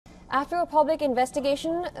After a public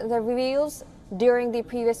investigation that reveals during the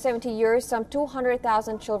previous 70 years, some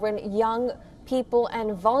 200,000 children, young people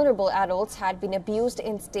and vulnerable adults had been abused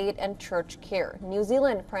in state and church care. New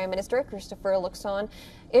Zealand Prime Minister Christopher Luxon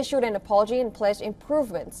issued an apology and pledged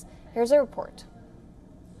improvements. Here's a report.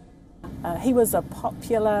 He was a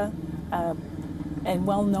popular and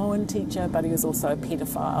well-known teacher, but he was also a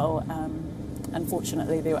paedophile.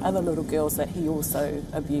 Unfortunately, there were other little girls that he also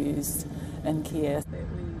abused in care.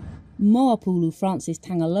 Moapulu Francis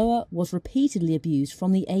Tangaloa was repeatedly abused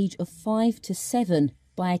from the age of 5 to 7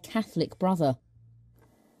 by a Catholic brother.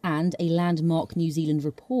 And a landmark New Zealand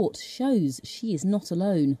report shows she is not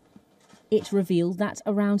alone. It revealed that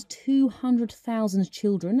around 200,000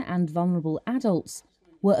 children and vulnerable adults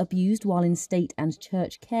were abused while in state and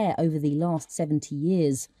church care over the last 70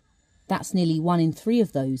 years. That's nearly 1 in 3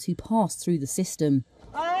 of those who passed through the system.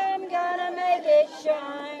 I'm gonna make it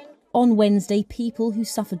shine. On Wednesday, people who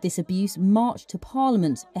suffered this abuse marched to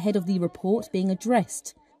Parliament ahead of the report being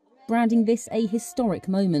addressed, branding this a historic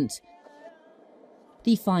moment.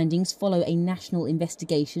 The findings follow a national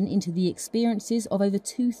investigation into the experiences of over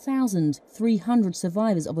 2,300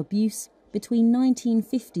 survivors of abuse between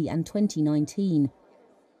 1950 and 2019.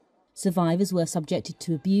 Survivors were subjected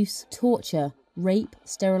to abuse, torture, rape,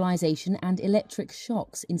 sterilisation and electric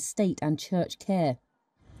shocks in state and church care.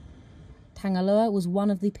 Tangaloa was one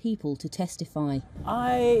of the people to testify.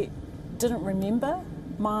 I didn't remember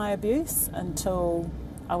my abuse until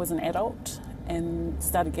I was an adult and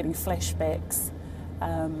started getting flashbacks.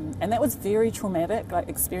 And that was very traumatic, like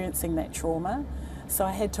experiencing that trauma. So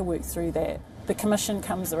I had to work through that. The commission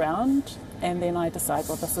comes around and then I decide,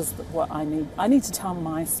 well, this is what I need. I need to tell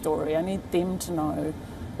my story. I need them to know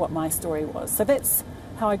what my story was. So that's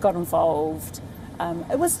how I got involved.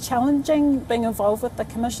 It was challenging being involved with the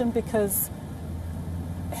commission because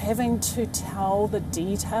having to tell the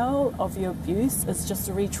detail of your abuse is just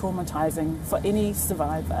re-traumatising for any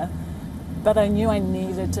survivor. But I knew I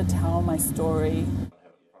needed to tell my story.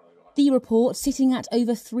 The report, sitting at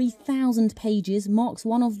over 3,000 pages, marks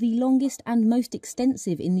one of the longest and most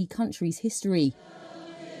extensive in the country's history.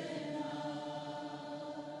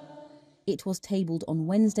 It was tabled on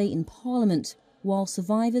Wednesday in Parliament, while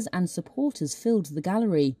survivors and supporters filled the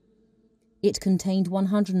gallery. It contained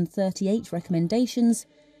 138 recommendations,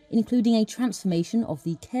 including a transformation of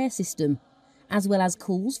the care system, as well as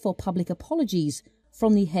calls for public apologies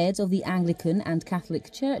from the heads of the Anglican and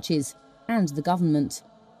Catholic churches and the government.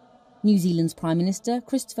 New Zealand's Prime Minister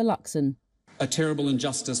Christopher Luxon. A terrible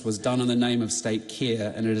injustice was done in the name of state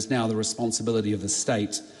care, and it is now the responsibility of the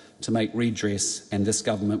state to make redress, and this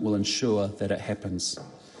government will ensure that it happens.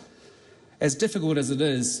 As difficult as it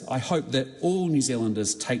is, I hope that all New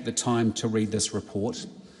Zealanders take the time to read this report,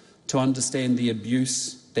 to understand the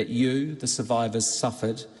abuse that you, the survivors,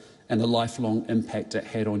 suffered and the lifelong impact it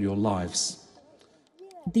had on your lives.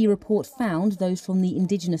 The report found those from the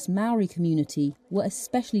Indigenous Maori community were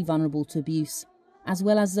especially vulnerable to abuse, as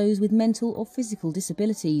well as those with mental or physical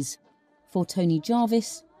disabilities. For Tony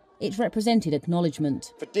Jarvis, it represented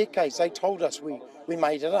acknowledgement. For decades they told us we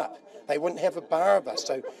made it up. They wouldn't have a bar of us.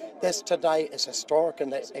 So this today is historic,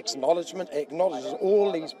 and that's acknowledgement. It acknowledges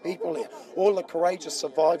all these people here, all the courageous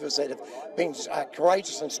survivors that have been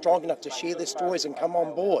courageous and strong enough to share their stories and come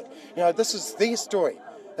on board. You know, this is their story.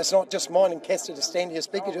 It's not just mine and Cassie to stand here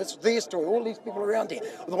speaking to. It's their story. All these people around here,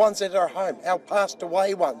 the ones that are home, our passed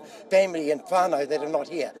away one, family and whānau that are not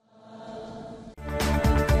here.